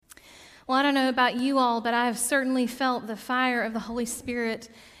Well, I don't know about you all, but I have certainly felt the fire of the Holy Spirit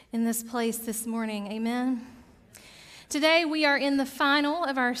in this place this morning. Amen. Today we are in the final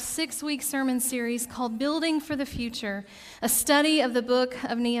of our 6-week sermon series called Building for the Future, a study of the book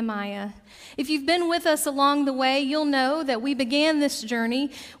of Nehemiah. If you've been with us along the way, you'll know that we began this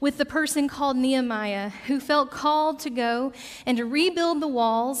journey with the person called Nehemiah, who felt called to go and to rebuild the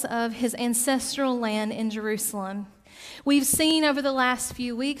walls of his ancestral land in Jerusalem. We've seen over the last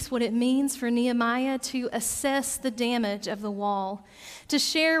few weeks what it means for Nehemiah to assess the damage of the wall, to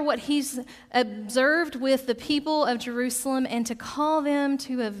share what he's observed with the people of Jerusalem, and to call them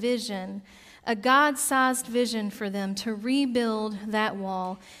to a vision, a God-sized vision for them to rebuild that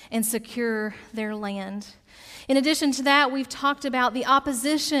wall and secure their land. In addition to that, we've talked about the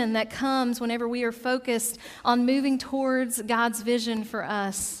opposition that comes whenever we are focused on moving towards God's vision for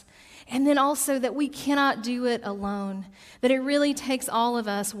us. And then also that we cannot do it alone, that it really takes all of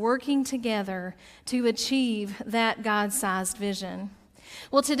us working together to achieve that God-sized vision.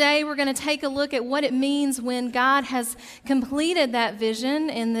 Well, today we're going to take a look at what it means when God has completed that vision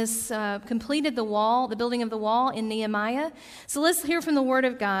in this, completed the wall, the building of the wall in Nehemiah. So let's hear from the Word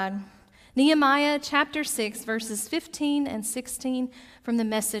of God. Nehemiah chapter 6, verses 15 and 16 from the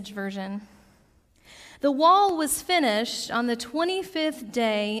Message version. The wall was finished on the 25th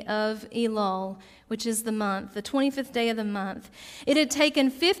day of Elul, which is the month, the 25th day of the month. It had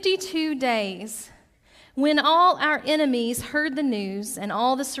taken 52 days. When all our enemies heard the news and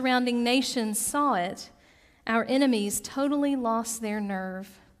all the surrounding nations saw it, our enemies totally lost their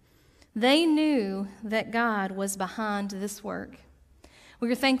nerve. They knew that God was behind this work.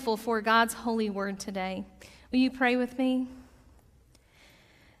 We are thankful for God's holy word today. Will you pray with me?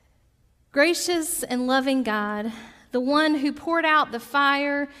 Gracious and loving God, the one who poured out the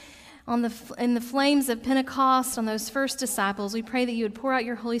fire in the flames of Pentecost on those first disciples, we pray that you would pour out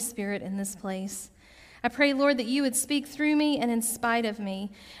your Holy Spirit in this place. I pray, Lord, that you would speak through me and in spite of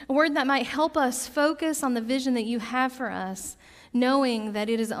me, a word that might help us focus on the vision that you have for us, knowing that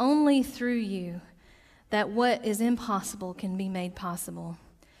it is only through you that what is impossible can be made possible.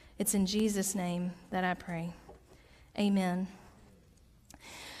 It's in Jesus' name that I pray. Amen.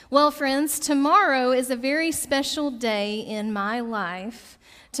 Well, friends, tomorrow is a very special day in my life.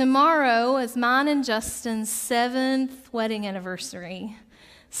 Tomorrow is mine and Justin's 7th wedding anniversary.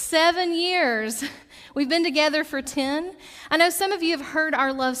 7 years. We've been together for 10. I know some of you have heard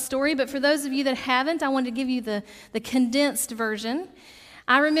our love story, but for those of you that haven't, I wanted to give you the condensed version.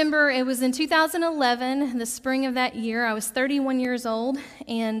 I remember it was in 2011, in the spring of that year. I was 31 years old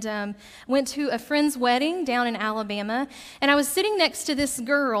and went to a friend's wedding down in Alabama. And I was sitting next to this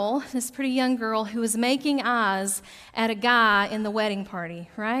girl, this pretty young girl, who was making eyes at a guy in the wedding party,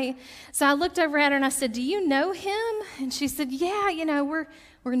 right? So I looked over at her and I said, "Do you know him?" And she said, "Yeah, we're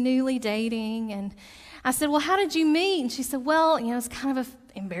newly dating." And I said, "Well, how did you meet?" And she said, "Well, it's kind of an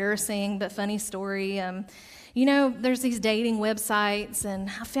embarrassing but funny story. There's these dating websites, and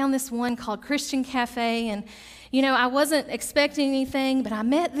I found this one called Christian Cafe, and, I wasn't expecting anything, but I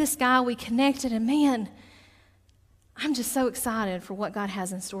met this guy, we connected, and man, I'm just so excited for what God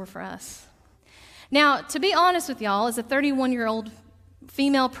has in store for us." Now, to be honest with y'all, as a 31-year-old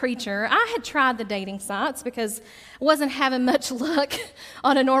female preacher, I had tried the dating sites because I wasn't having much luck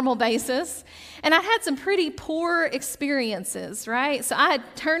on a normal basis. And I had some pretty poor experiences, right? So I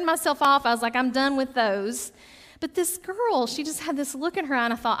had turned myself off. I was like, I'm done with those. But this girl, she just had this look in her eye,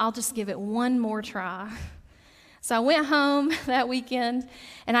 and I thought, I'll just give it one more try. So I went home that weekend,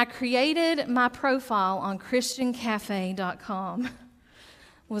 and I created my profile on ChristianCafe.com. It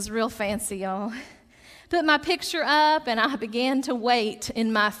was real fancy, y'all. Put my picture up, and I began to wait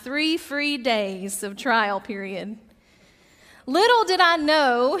in my 3 free days of trial period. Little did I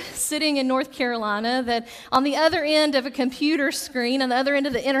know, sitting in North Carolina, that on the other end of a computer screen, on the other end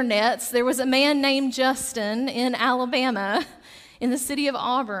of the internet, there was a man named Justin in Alabama, in the city of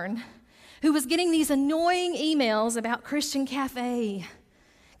Auburn, who was getting these annoying emails about Christian Cafe.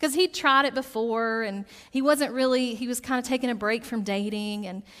 Because he'd tried it before, and he was kind of taking a break from dating,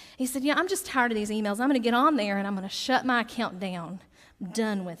 and he said, I'm just tired of these emails. I'm going to get on there, and I'm going to shut my account down. I'm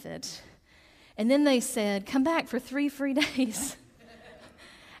done with it. And then they said, come back for 3 free days.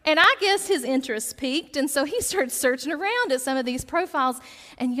 And I guess his interest peaked, and so he started searching around at some of these profiles,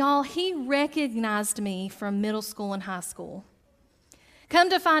 and y'all, he recognized me from middle school and high school. Come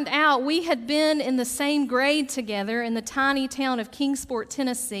to find out, we had been in the same grade together in the tiny town of Kingsport,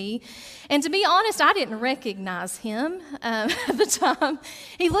 Tennessee. And to be honest, I didn't recognize him at the time.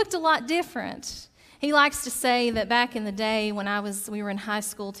 He looked a lot different. He likes to say that back in the day when we were in high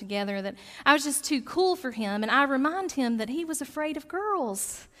school together, that I was just too cool for him, and I remind him that he was afraid of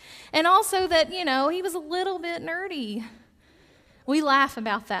girls, and also that, he was a little bit nerdy. We laugh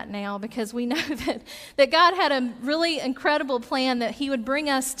about that now because we know that God had a really incredible plan that he would bring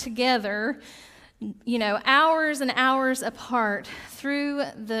us together, hours and hours apart through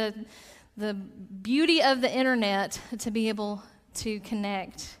the beauty of the internet to be able to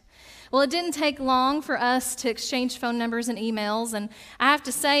connect. Well, it didn't take long for us to exchange phone numbers and emails, and I have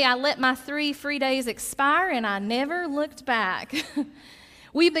to say I let my 3 free days expire and I never looked back.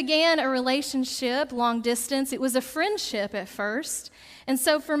 We began a relationship, long distance. It was a friendship at first, and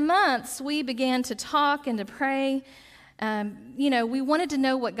so for months we began to talk and to pray. We wanted to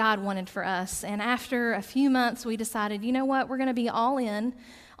know what God wanted for us, and after a few months we decided, we're going to be all in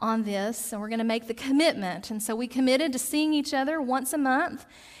on this, and we're going to make the commitment. And so we committed to seeing each other once a month.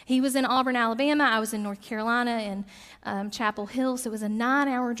 He was in Auburn, Alabama. I was in North Carolina in Chapel Hill, so it was a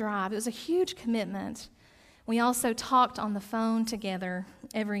 9-hour drive. It was a huge commitment. We also talked on the phone together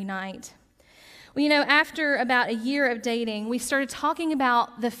every night. Well, after about a year of dating, we started talking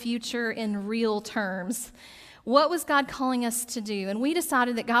about the future in real terms. What was God calling us to do? And we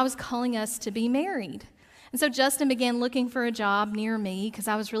decided that God was calling us to be married. And so Justin began looking for a job near me because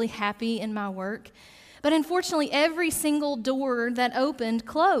I was really happy in my work. But unfortunately, every single door that opened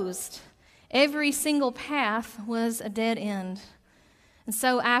closed. Every single path was a dead end. And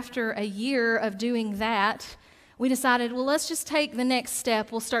so after a year of doing that, we decided, let's just take the next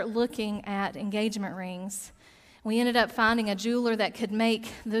step. We'll start looking at engagement rings. We ended up finding a jeweler that could make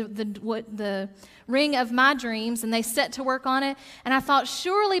the ring of my dreams, and they set to work on it. And I thought,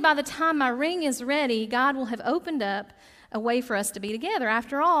 surely by the time my ring is ready, God will have opened up a way for us to be together.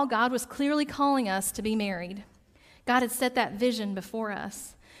 After all, God was clearly calling us to be married. God had set that vision before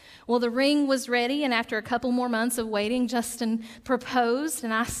us. Well, the ring was ready, and after a couple more months of waiting, Justin proposed,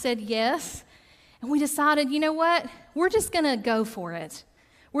 and I said yes. And we decided, what? We're just going to go for it.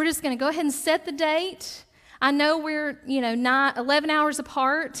 We're just going to go ahead and set the date. I know we're, 11 hours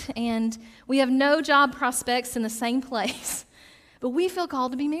apart, and we have no job prospects in the same place, but we feel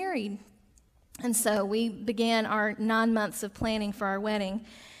called to be married. And so we began our 9 months of planning for our wedding.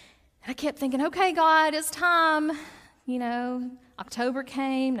 I kept thinking, okay, God, it's time. October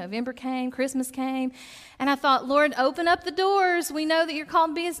came, November came, Christmas came, and I thought, Lord, open up the doors. We know that you're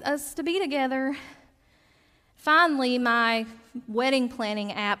called us to be together. Finally, my wedding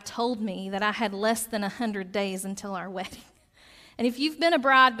planning app told me that I had less than 100 days until our wedding. And if you've been a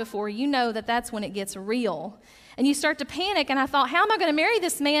bride before, you know that that's when it gets real. And you start to panic, and I thought, how am I going to marry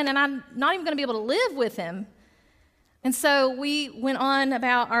this man, and I'm not even going to be able to live with him? And so we went on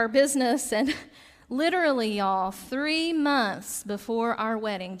about our business, and literally, y'all, 3 months before our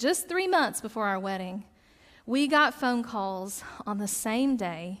wedding, just 3 months before our wedding, we got phone calls on the same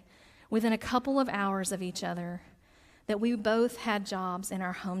day, within a couple of hours of each other, that we both had jobs in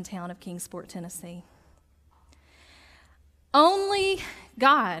our hometown of Kingsport, Tennessee. Only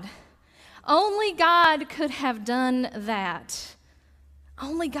God could have done that.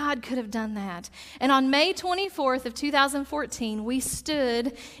 Only God could have done that. And on May 24th of 2014, we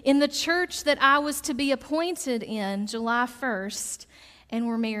stood in the church that I was to be appointed in July 1st, and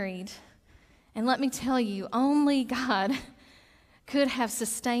were married. And let me tell you, only God could have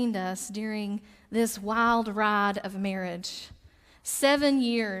sustained us during this wild ride of marriage. 7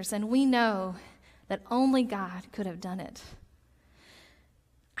 years, and we know that only God could have done it.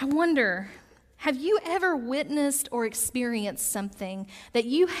 I wonder, have you ever witnessed or experienced something that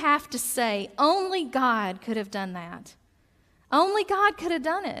you have to say, only God could have done that? Only God could have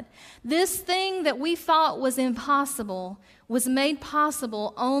done it. This thing that we thought was impossible was made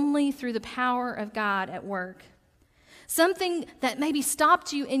possible only through the power of God at work. Something that maybe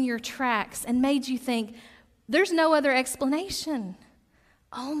stopped you in your tracks and made you think, there's no other explanation.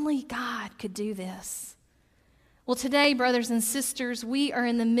 Only God could do this. Well, today, brothers and sisters, we are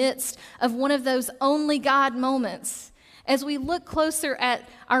in the midst of one of those only God moments as we look closer at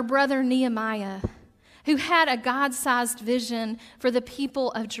our brother Nehemiah, who had a God-sized vision for the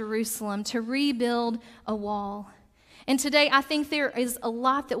people of Jerusalem to rebuild a wall. And today, I think there is a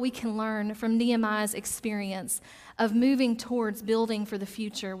lot that we can learn from Nehemiah's experience of moving towards building for the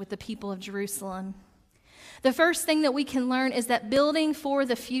future with the people of Jerusalem. The first thing that we can learn is that building for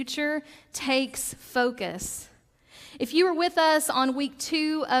the future takes focus. If you were with us on week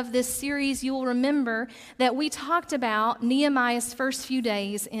 2 of this series, you will remember that we talked about Nehemiah's first few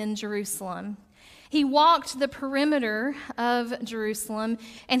days in Jerusalem. He walked the perimeter of Jerusalem,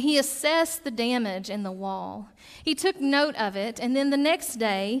 and he assessed the damage in the wall. He took note of it, and then the next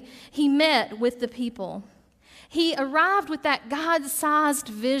day, he met with the people. He arrived with that God-sized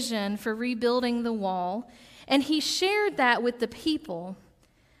vision for rebuilding the wall, and he shared that with the people,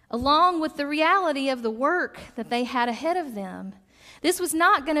 along with the reality of the work that they had ahead of them. This was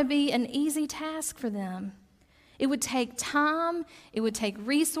not going to be an easy task for them. It would take time, it would take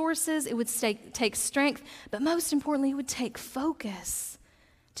resources, it would take strength, but most importantly, it would take focus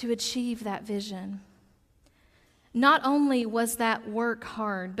to achieve that vision. Not only was that work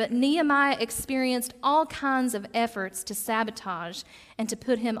hard, but Nehemiah experienced all kinds of efforts to sabotage and to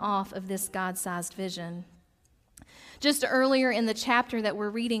put him off of this God-sized vision. Just earlier in the chapter that we're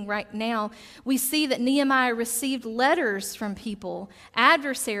reading right now, we see that Nehemiah received letters from people,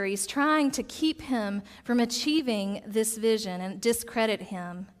 adversaries trying to keep him from achieving this vision and discredit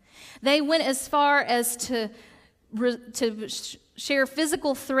him. They went as far as to share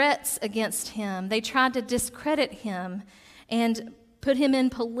physical threats against him. They tried to discredit him and put him in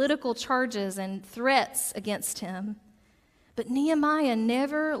political charges and threats against him. But Nehemiah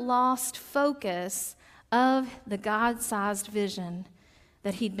never lost focus of the God-sized vision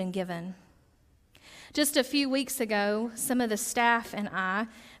that he'd been given. Just a few weeks ago, some of the staff and I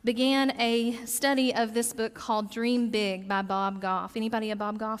began a study of this book called Dream Big by Bob Goff. Anybody a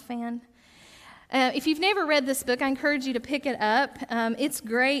Bob Goff fan? If you've never read this book, I encourage you to pick it up. It's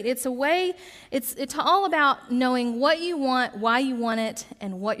great. It's all about knowing what you want, why you want it,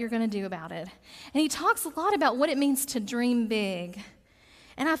 and what you're going to do about it. And he talks a lot about what it means to dream big.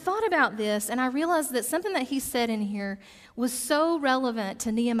 And I thought about this, and I realized that something that he said in here was so relevant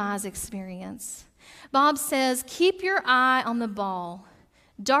to Nehemiah's experience. Bob says, keep your eye on the ball.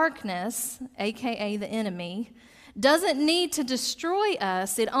 Darkness, aka the enemy, doesn't need to destroy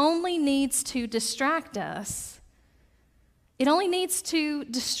us. It only needs to distract us. It only needs to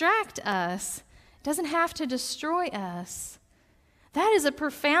distract us. It doesn't have to destroy us. That is a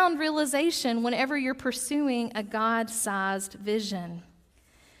profound realization whenever you're pursuing a God-sized vision.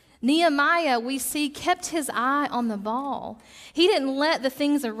 Nehemiah, we see, kept his eye on the ball. He didn't let the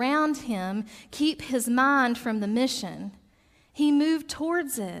things around him keep his mind from the mission. He moved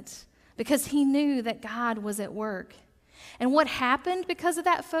towards it because he knew that God was at work. And what happened because of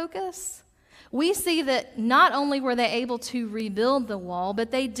that focus? We see that not only were they able to rebuild the wall,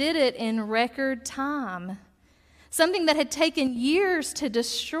 but they did it in record time. Something that had taken years to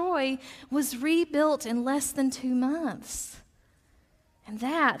destroy was rebuilt in less than 2 months. And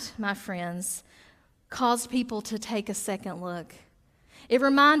that, my friends, caused people to take a second look. It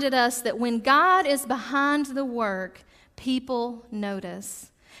reminded us that when God is behind the work, people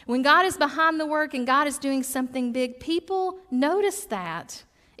notice. When God is behind the work and God is doing something big, people notice that.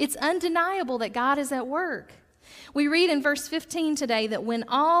 It's undeniable that God is at work. We read in verse 15 today that when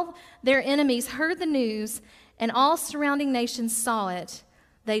all their enemies heard the news and all surrounding nations saw it,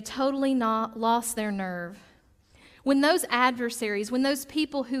 they totally lost their nerve. When those adversaries, when those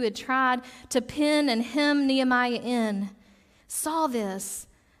people who had tried to pin and hem Nehemiah in saw this,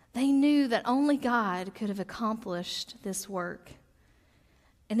 they knew that only God could have accomplished this work.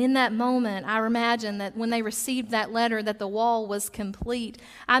 And in that moment, I imagine that when they received that letter that the wall was complete,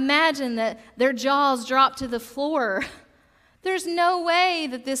 I imagine that their jaws dropped to the floor. There's no way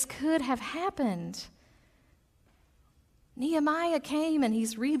that this could have happened. Nehemiah came and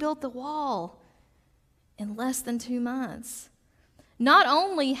he's rebuilt the wall in less than 2 months. Not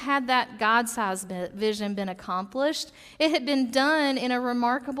only had that God-sized vision been accomplished, it had been done in a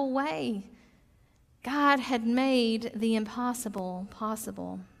remarkable way. God had made the impossible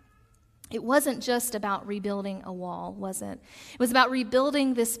possible. It wasn't just about rebuilding a wall, was it? It was about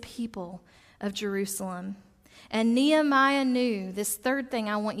rebuilding this people of Jerusalem. And Nehemiah knew this third thing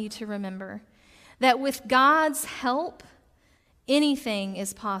I want you to remember, that with God's help, anything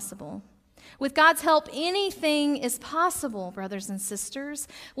is possible. With God's help, anything is possible, brothers and sisters.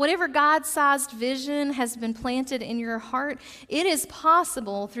 Whatever God-sized vision has been planted in your heart, it is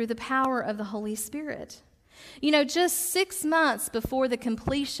possible through the power of the Holy Spirit. You know, just 6 months before the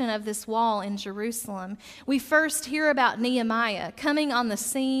completion of this wall in Jerusalem, we first hear about Nehemiah coming on the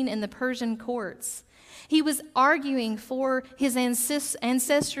scene in the Persian courts. He was arguing for his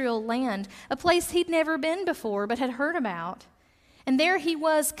ancestral land, a place he'd never been before but had heard about. And there he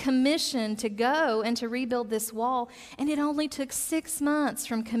was commissioned to go and to rebuild this wall, and it only took 6 months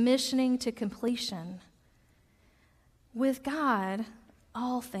from commissioning to completion. With God,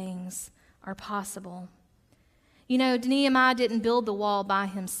 all things are possible. You know, Nehemiah didn't build the wall by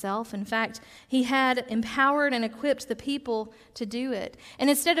himself. In fact, he had empowered and equipped the people to do it. And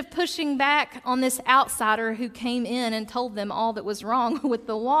instead of pushing back on this outsider who came in and told them all that was wrong with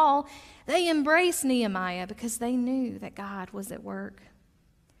the wall, they embraced Nehemiah because they knew that God was at work.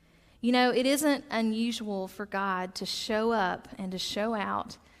 You know, it isn't unusual for God to show up and to show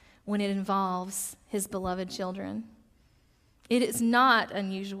out when it involves his beloved children. It is not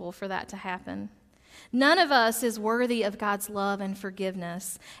unusual for that to happen. None of us is worthy of God's love and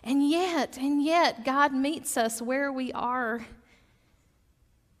forgiveness. And yet, God meets us where we are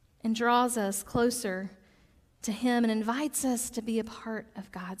and draws us closer to him and invites us to be a part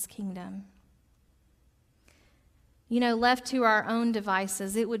of God's kingdom. You know, left to our own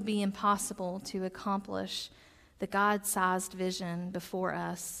devices, it would be impossible to accomplish the God-sized vision before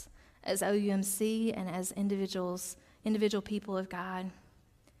us as OUMC and as individual people of God.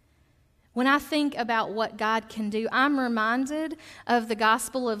 When I think about what God can do, I'm reminded of the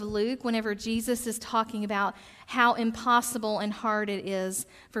Gospel of Luke whenever Jesus is talking about how impossible and hard it is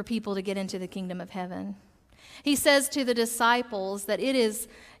for people to get into the kingdom of heaven. He says to the disciples that it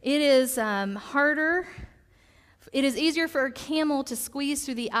is harder, it is easier for a camel to squeeze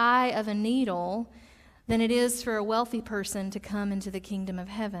through the eye of a needle than it is for a wealthy person to come into the kingdom of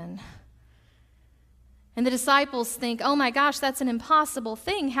heaven. And the disciples think, oh my gosh, that's an impossible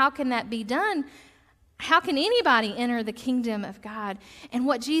thing. How can that be done? How can anybody enter the kingdom of God? And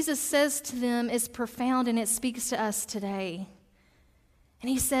what Jesus says to them is profound, and it speaks to us today. And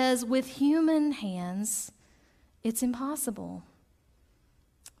he says, with human hands, it's impossible.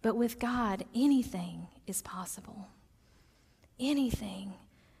 But with God, anything is possible. Anything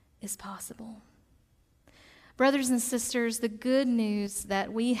is possible. Brothers and sisters, the good news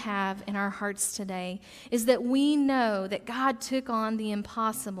that we have in our hearts today is that we know that God took on the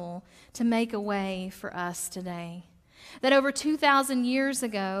impossible to make a way for us today. That over 2,000 years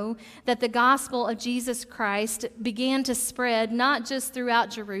ago, that the gospel of Jesus Christ began to spread not just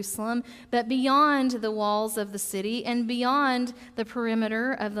throughout Jerusalem, but beyond the walls of the city and beyond the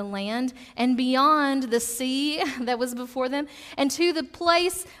perimeter of the land and beyond the sea that was before them and to the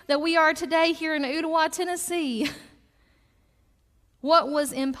place that we are today here in Ottawa, Tennessee. What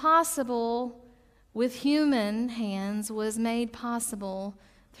was impossible with human hands was made possible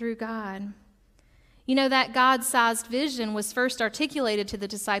through God. You know, that God-sized vision was first articulated to the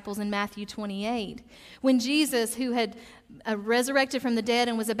disciples in Matthew 28, when Jesus, who had resurrected from the dead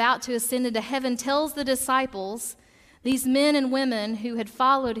and was about to ascend into heaven, tells the disciples, these men and women who had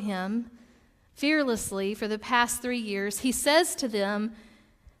followed him fearlessly for the past 3 years, he says to them,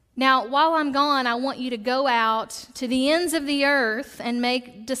 now, while I'm gone, I want you to go out to the ends of the earth and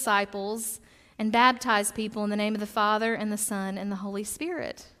make disciples and baptize people in the name of the Father and the Son and the Holy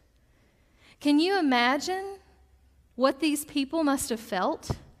Spirit. Can you imagine what these people must have felt?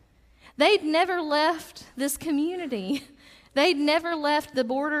 They'd never left this community. They'd never left the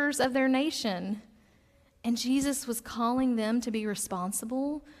borders of their nation. And Jesus was calling them to be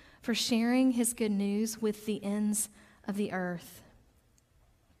responsible for sharing his good news with the ends of the earth.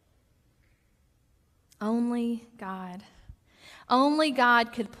 Only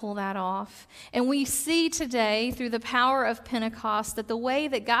God could pull that off. And we see today through the power of Pentecost that the way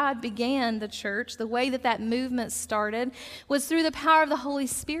that God began the church, the way that that movement started, was through the power of the Holy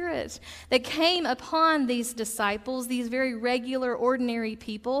Spirit that came upon these disciples, these very regular, ordinary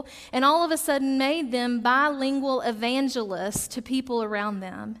people, and all of a sudden made them bilingual evangelists to people around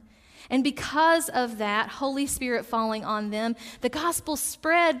them. And because of that, Holy Spirit falling on them, the gospel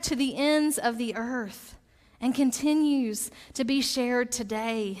spread to the ends of the earth and continues to be shared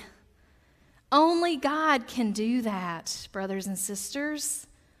today. Only God can do that, brothers and sisters.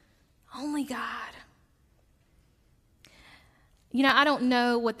 Only God. You know, I don't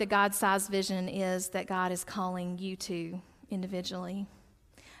know what the God-sized vision is that God is calling you to individually.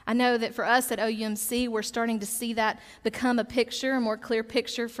 I know that for us at OUMC, we're starting to see that become a picture, a more clear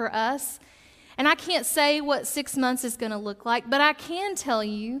picture for us. And I can't say what 6 months is going to look like, but I can tell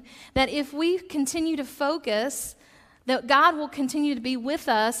you that if we continue to focus, that God will continue to be with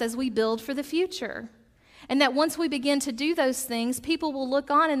us as we build for the future. And that once we begin to do those things, people will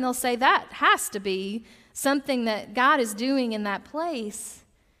look on and they'll say, that has to be something that God is doing in that place.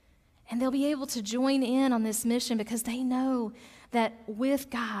 And they'll be able to join in on this mission because they know that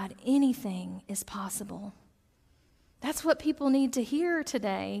with God, anything is possible. That's what people need to hear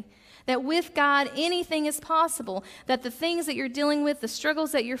today, that with God, anything is possible, that the things that you're dealing with, the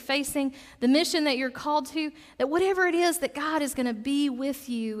struggles that you're facing, the mission that you're called to, that whatever it is, that God is going to be with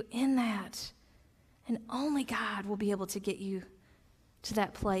you in that. And only God will be able to get you to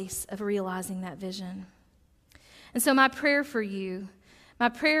that place of realizing that vision. And so my prayer for you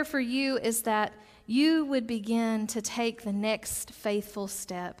is that you would begin to take the next faithful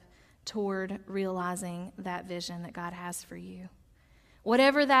step toward realizing that vision that God has for you.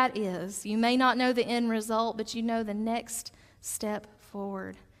 Whatever that is, you may not know the end result, but you know the next step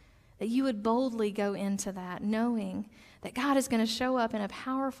forward. That you would boldly go into that, knowing that God is going to show up in a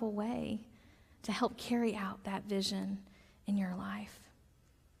powerful way to help carry out that vision in your life.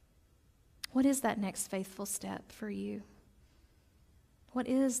 What is that next faithful step for you? What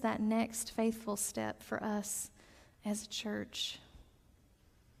is that next faithful step for us as a church?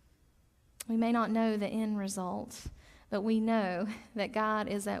 We may not know the end result, but we know that God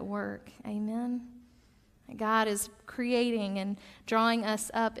is at work. Amen? That God is creating and drawing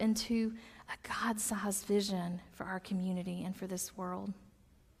us up into a God-sized vision for our community and for this world.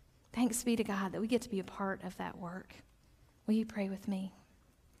 Thanks be to God that we get to be a part of that work. Will you pray with me?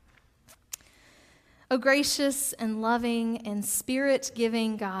 O gracious and loving and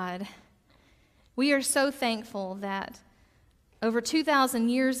spirit-giving God, we are so thankful that over 2,000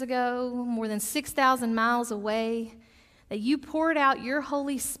 years ago, more than 6,000 miles away, that you poured out your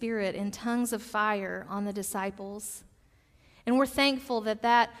Holy Spirit in tongues of fire on the disciples. And we're thankful that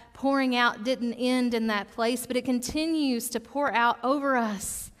that pouring out didn't end in that place, but it continues to pour out over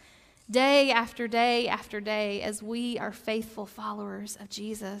us day after day after day as we are faithful followers of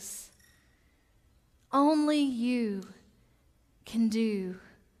Jesus. Only you can do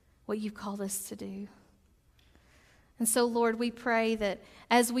what you've called us to do. And so, Lord, we pray that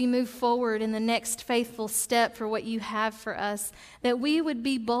as we move forward in the next faithful step for what you have for us, that we would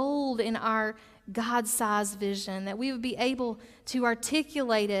be bold in our God-sized vision, that we would be able to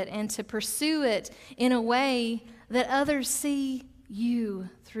articulate it and to pursue it in a way that others see you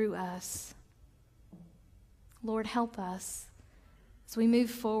through us. Lord, help us as we move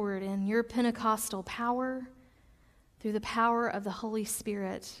forward in your Pentecostal power, through the power of the Holy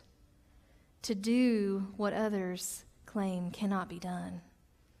Spirit, to do what others claim cannot be done.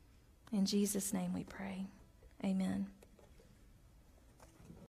 In Jesus' name we pray. Amen.